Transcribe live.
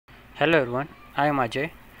Hello everyone, I am Ajay.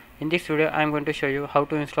 In this video I am going to show you how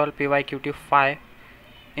to install PyQt5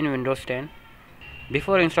 in Windows 10.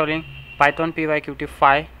 Before installing Python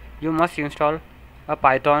PyQt5, you must install a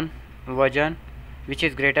Python version which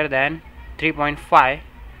is greater than 3.5.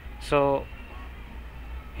 So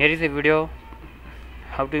here is a video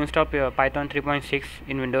how to install Python 3.6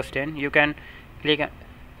 in Windows 10. You can click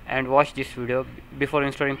and watch this video before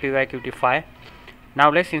installing PyQt5. Now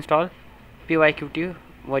let's install PyQt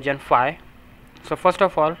version 5. So first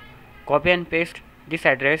of all, copy and paste this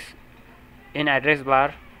address in address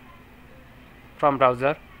bar from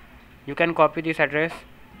browser. You can copy this address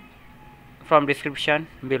from description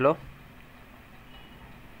below.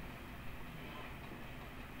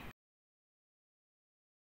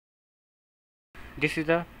 This is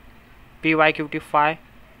the PyQt5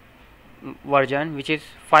 version, which is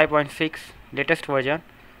 5.6 latest version.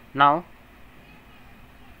 Now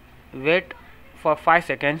wait for 5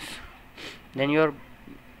 seconds, then your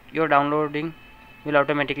downloading will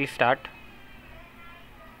automatically start.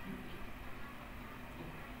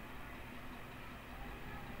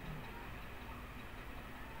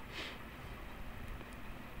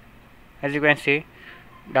 As you can see,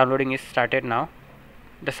 downloading is started now.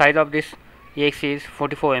 The size of this exe is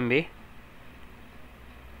 44 MB.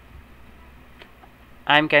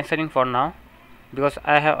 I am cancelling for now because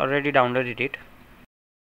I have already downloaded it.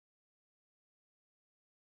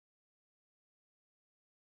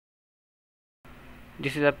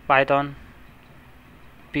 This is a Python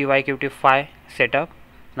PyQt5 setup.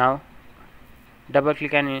 Now double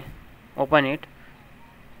click and open it.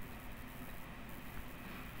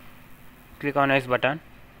 Click on Next button.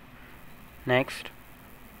 Next,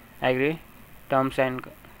 agree terms and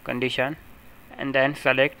condition, and then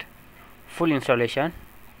select full installation.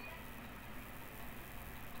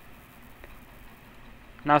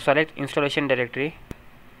 Now select installation directory,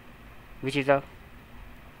 which is a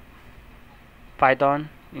Python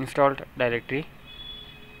installed directory.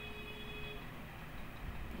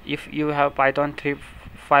 If you have Python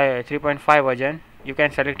 3.5 version, you can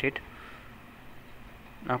select it.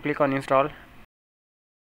 Now click on install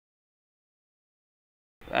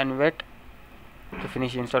and wait to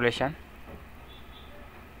finish installation.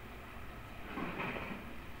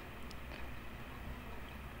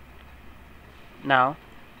 Now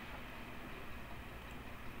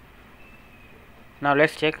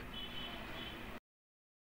let's check.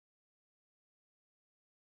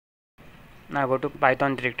 Now go to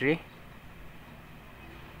Python directory,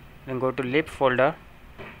 then go to lib folder,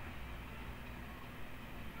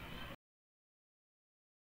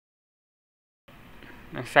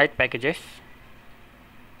 and site packages.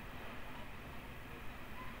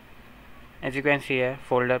 As you can see here,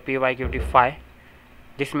 folder PyQt5.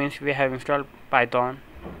 This means we have installed Python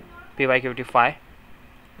PyQt5.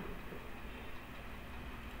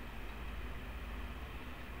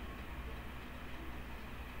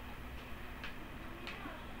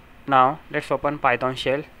 Now let's open Python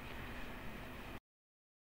shell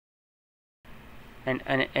and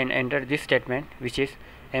enter this statement, which is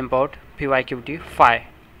import PyQt5.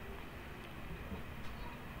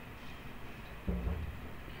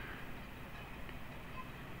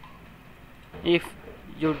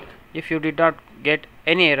 If you did not get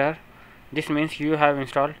any error, this means you have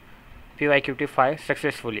installed PyQt5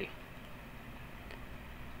 successfully.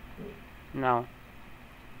 Now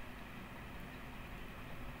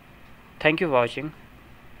thank you for watching.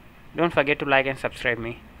 Don't forget to like and subscribe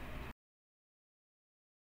me.